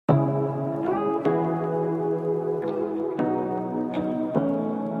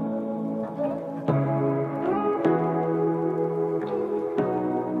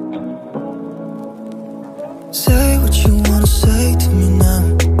what you wanna say to me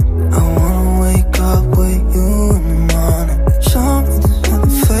now. I wanna wake up with you in the morning. Show me there's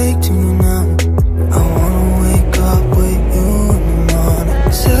nothing fake to me now. I wanna wake up with you in the morning.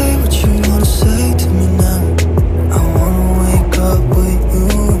 Say what you wanna say to me now. I wanna wake up with you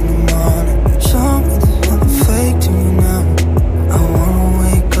in the morning. Show me there's nothing fake to me now. I wanna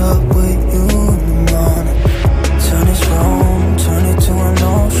wake up with you in the morning. Turn this room, turn it to an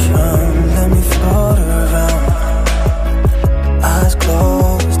ocean. Let me float around. Eyes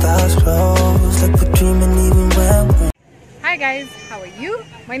closed, like we're dreaming even when we're... Hi guys, how are you?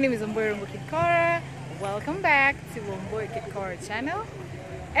 My name is Umboyo Kidkora. Welcome back to Umboyo Kidkora channel.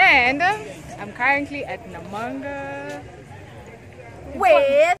 And I'm currently at Namanga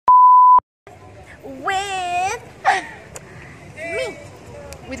with me,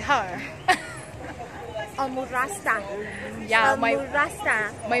 with her. Murasta. Yeah, my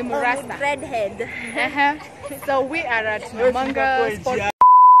Murasta. Redhead. So we are at Namanga Sport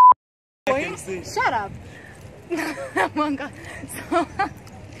Point. Shut up. Namanga. So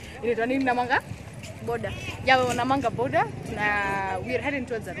inaitwa nini Namanga? Border. Yeah, we're on Namanga border. We are heading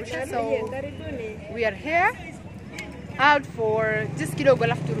towards Arusha. So we are here out for just kidogo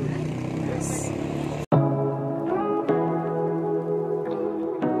alafu turudi.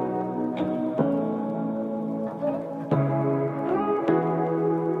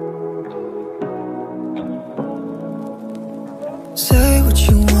 Say what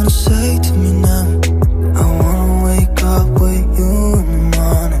you wanna say to me now. I wanna wake up with you in the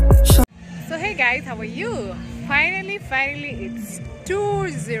morning. So hey guys, how are you? Finally it's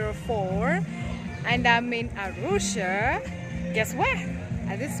 2:04 and I'm in Arusha. Guess where?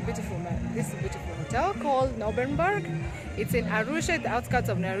 At this beautiful hotel called Nobernberg. It's in Arusha, the outskirts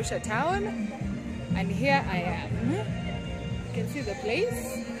of Arusha town. And here I am. You can see the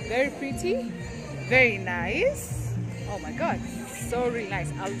place. Very pretty, very nice. Oh my god, so really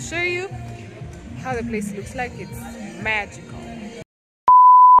nice. I'll show you how the place looks like. It's magical.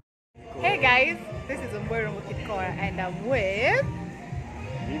 Hey guys, this is Umboyo Kidkora and I'm with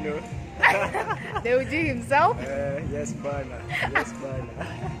the OG himself. Yes, Bana. Yes, Bana.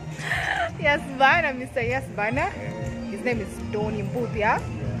 Yes, Bana, Mr. Yes, Bana. His name is Tony Mbutia,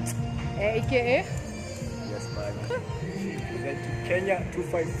 aka Yes, Bana. Kenya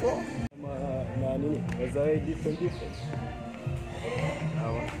 254. Different.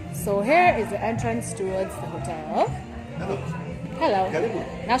 So here is the entrance towards the hotel. Hello.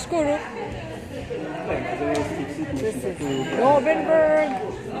 Nashkuru. This is Nobernberg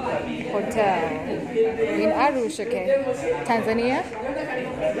Hotel in Arusha, Tanzania.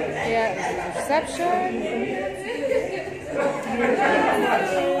 Here is the reception.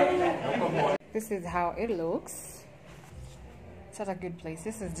 This is how it looks. Such a good place.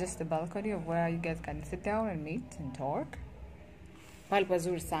 This is just the balcony of where you guys can sit down and meet and talk. Pale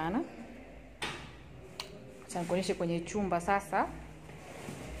pazuri sana. Acha nikuonyeshe kwenye chumba sasa.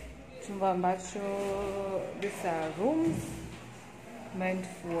 Chumba ambacho, these are rooms meant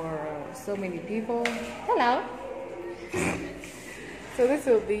for so many people. Hello. So this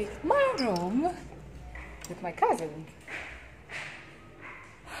will be my room with my cousin.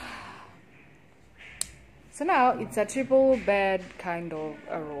 So now it's a triple bed kind of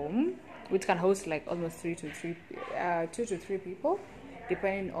a room, which can host like almost 2 to 3 people,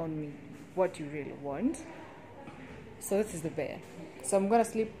 depending on what you really want. So this is the bed. So I'm gonna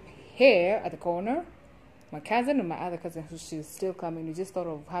sleep here at the corner. My cousin and my other cousin, who she's still coming, we just thought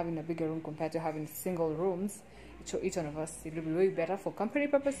of having a bigger room compared to having single rooms. Each one of us, it will be way better for company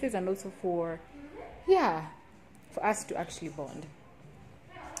purposes and also for us to actually bond.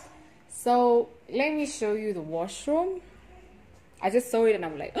 So let me show you the washroom. I just saw it and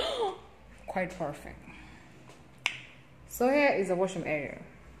I'm like, oh, quite perfect. So here is the washroom area.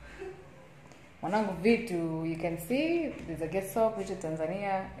 Mwanangu vitu, you can see there's a guest soap which is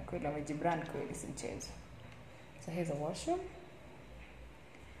Tanzania. So here's a washroom.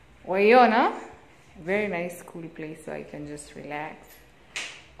 Waiona, very nice cool place so I can just relax.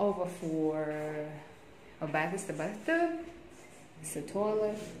 Over for a bath is the bathtub. It's the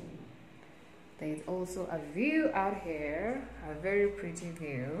toilet. There's also a view out here, a very pretty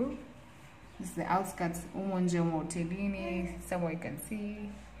view. This is the outskirts, Hotelini, somewhere you can see.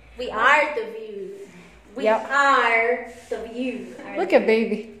 We are the view. We are the view. Look at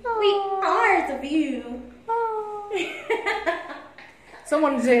baby. We are the view.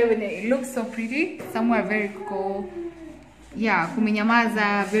 Someone said it looks so pretty. Somewhere very cool. Yeah,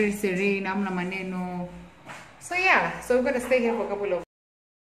 kumenyamaza, very serene, amna maneno. So yeah, so we're gonna stay here for a couple of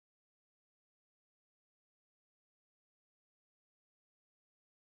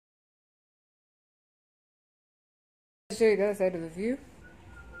show you the other side of the view.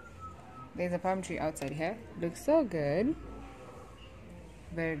 There's a palm tree outside here. Looks so good.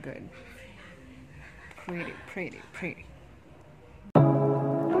 Very good. Pretty, pretty, pretty.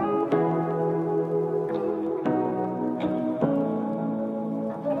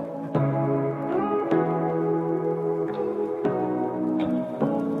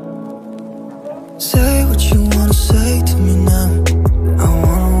 Say what you wanna say to me now. I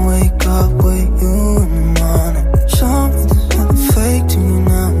wanna wake up with you in the morning. Show me there's nothing fake to me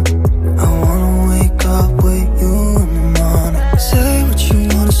now. I wanna wake up with you in the morning. Say what you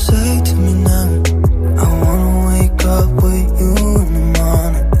wanna say to me now. I wanna wake up with you in the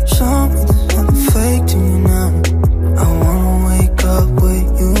morning. Show me there's nothing fake to me now. I wanna wake up with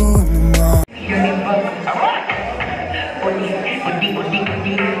you in the morning.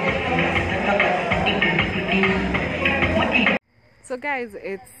 So guys,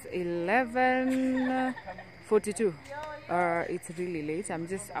 it's 11:42. It's really late. I'm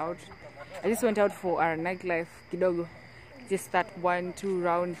just out. I just went out for our nightlife kidogo. Just that 1, 2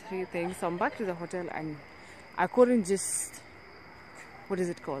 round 3 things. So I'm back to the hotel and I couldn't just, what is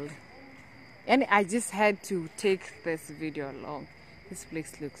it called? And I just had to take this video along. This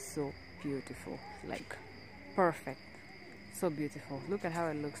place looks so beautiful, like perfect, so beautiful. Look at how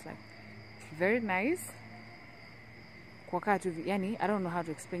it looks like. Very nice. Yani, I don't know how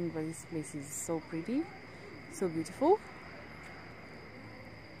to explain, but this place is so pretty, so beautiful.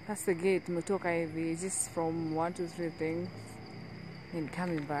 That's the gate. Motoka hivi, just from 1, 2, 3 things and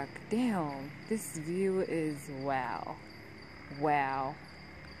coming back. Damn, this view is wow, wow,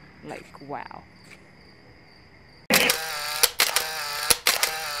 like wow.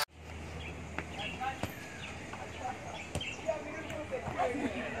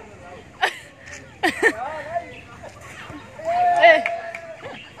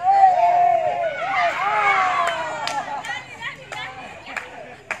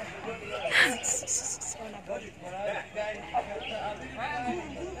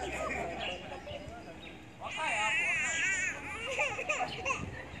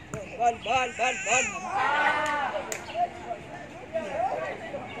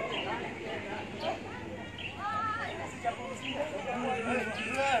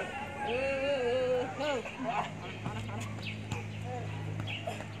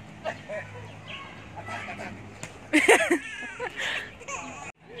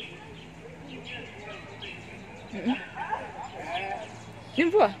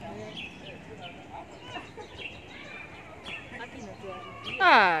 Nimvua?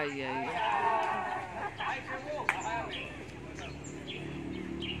 Ah, yeah.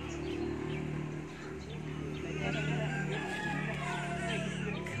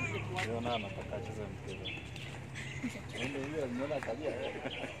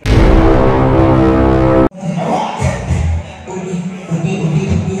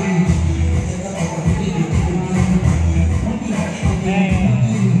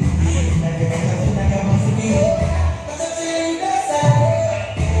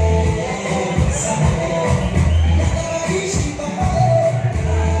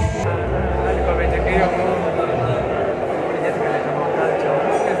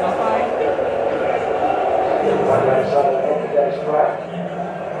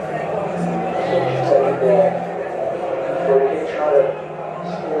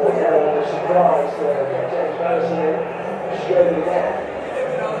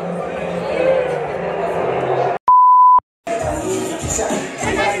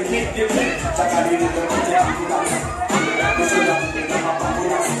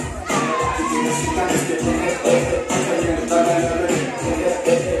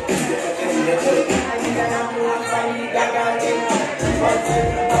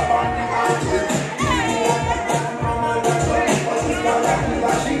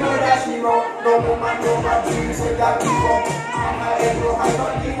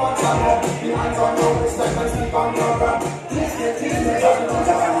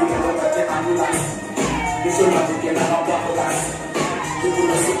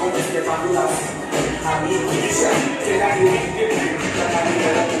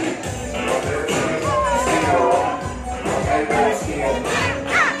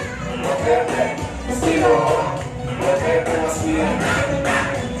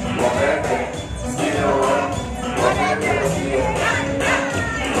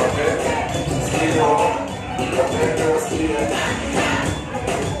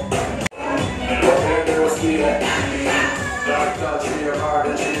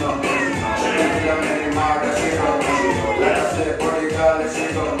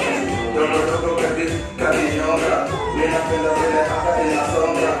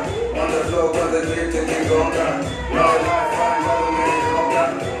 On the floor, cause the drip taking gone.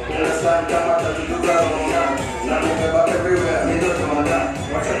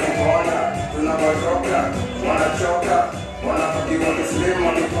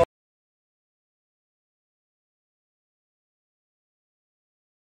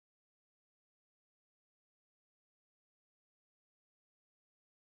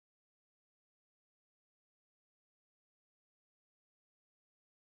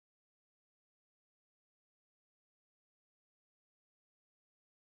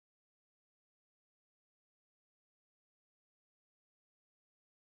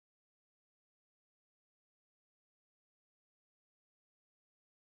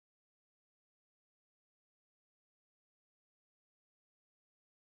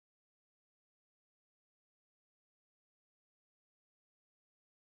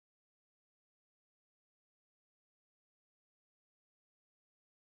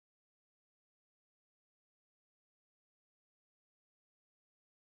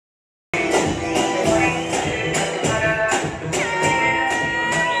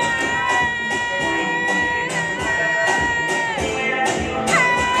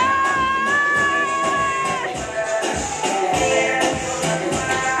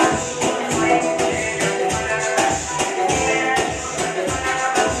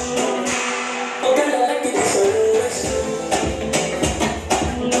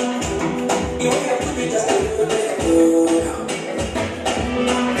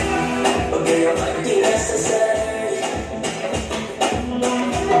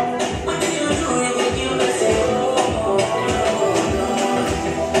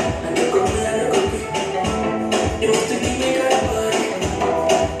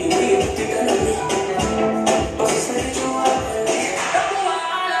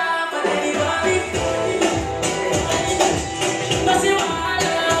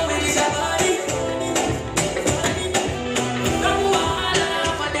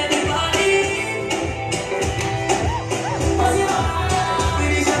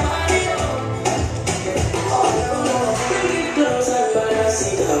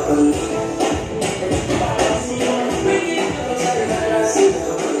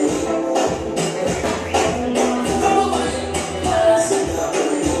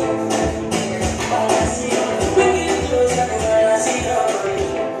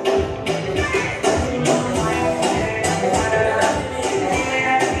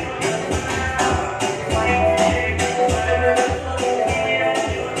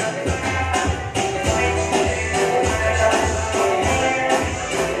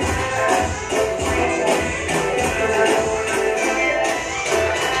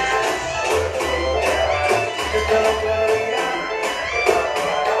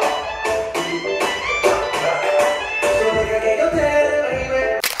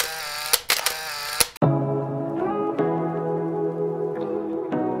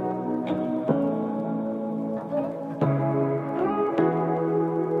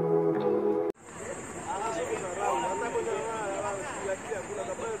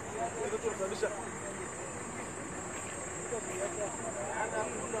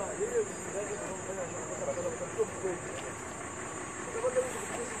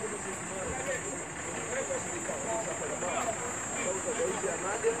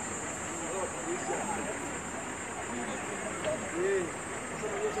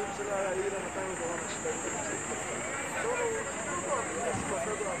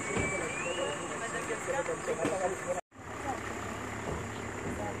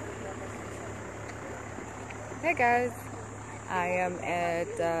 Hey guys, I am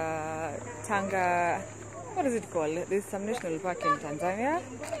at Tanga, what is it called? There's some national park in Tanzania,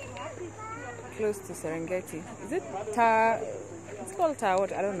 close to Serengeti. Is it it's called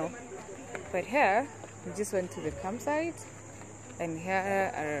what? I don't know. But here, we just went to the campsite, and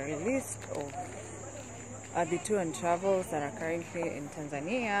here are a list of the tour and travels that are currently in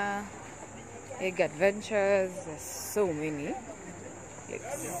Tanzania. Egg adventures, there's so many. Like,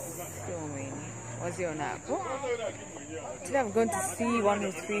 so many. What's your name? Today I'm going to see one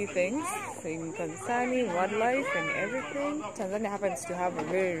of three things concerning wildlife and everything. Tanzania happens to have a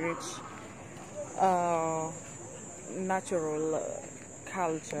very rich natural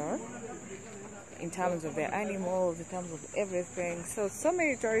culture in terms of their animals, in terms of everything. So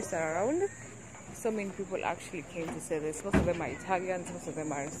many tourists are around. So many people actually came to say this. Most of them are Italians, most of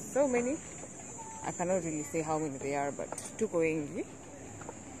them are so many. I cannot really say how many they are, but tuko wengi.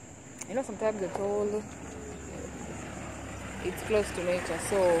 You know, sometimes they're told it's close to nature,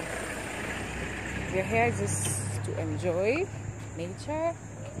 so we're here just to enjoy nature.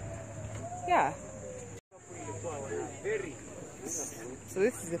 Yeah. So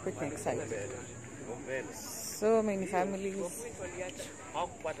this is the picnic site. So many families.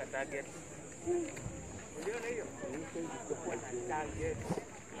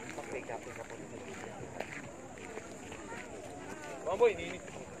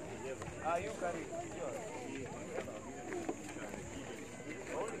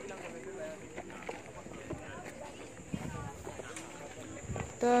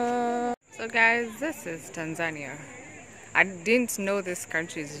 So guys, this is Tanzania. I didn't know this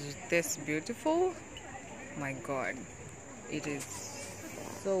country is this beautiful. My god, it is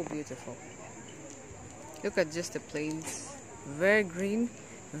so beautiful. Look at just the plains, very green,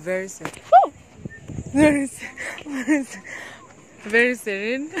 very serene. Very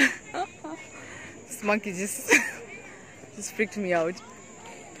serene. This monkey just freaked me out.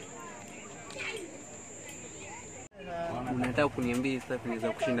 Unataka kuniambia sasa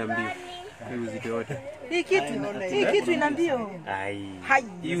tunaweza kushinda mbio. Hii uzito yote. Hii kitu ina mbio. Ai.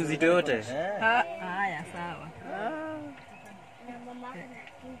 Hii uzito yote. Haya sawa.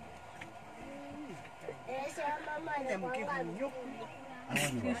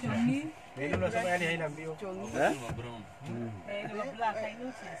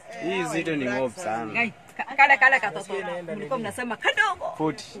 Hii uzito ni mob sana. Kale katoto. Mlikuwa mnasema kadogo.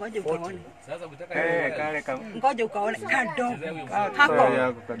 40. Ngoja ukaone. Sasa ukitaka kale kama Ngoja ukaone kadogo. hako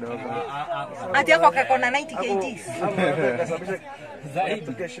yako kadogo. Ati yako kakona 90 kg. Kasababisha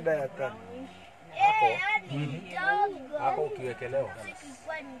zaidi shida ya tani. Hapo ukiwekelewa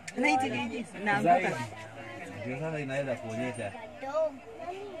 90 kg naanguka. Ndio sasa inaweza kuonyesha.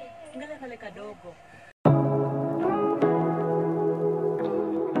 Ngale kale kadogo.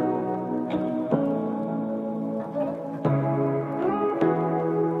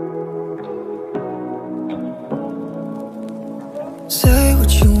 Say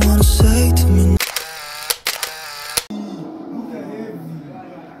what you wanna say to me.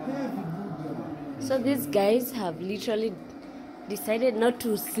 So these guys have literally decided not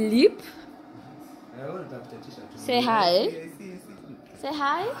to sleep. Say hi. Say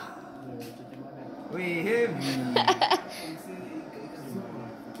hi. We heavy.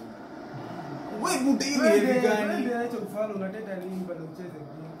 Wewe buda hivi heavy gani? Wewe acha kufanya unateta nini bado ucheze game.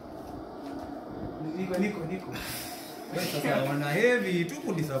 Niko. Wewe sasa wana heavy tu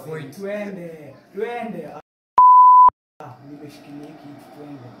ku disappoint. Twende. Nimeshikilia kitu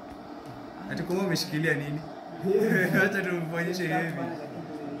twende. Ati kama umeshikilia nini? Acha tumfanyishe heavy.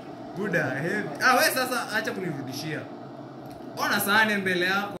 Buda heavy. Wewe sasa acha kunirudishia. Ona sahani mbele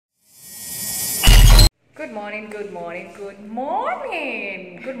yako. Good morning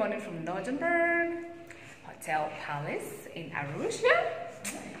from Nottingham Hotel Palace in Arusha.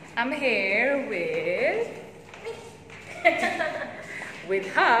 I'm here with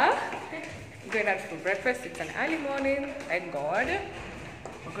her. We're going out for breakfast. It's an early morning, thank God.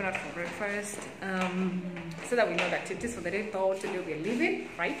 We're going out for breakfast so that we know that it is for the day. Today we're leaving,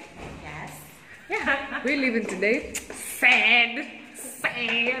 right? Yes. Yeah, we're leaving today. Sad.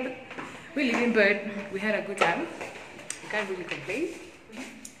 We're leaving, but we had a good time. We can't really complain.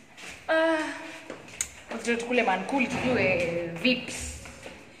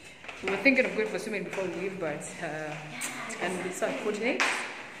 We were thinking of going for swimming before we leave, but and we saw coordinates.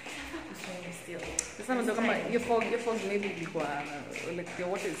 Your fog maybe like your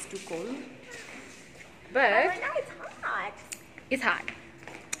water is too cold. But It's hot. it's hot.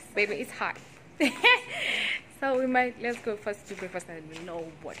 Baby, it's hot. So let's go first to breakfast and we know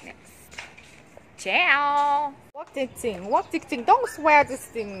what next. Ciao. Walk this thing. Don't swear this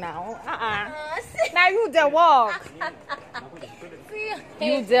thing now. Now you the walk.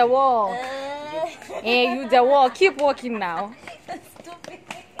 You the walk. You the walk. Keep walking now.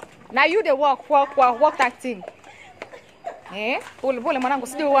 Now you the walk that thing. Pole mwanangu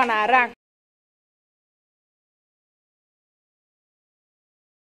sio wana haraka.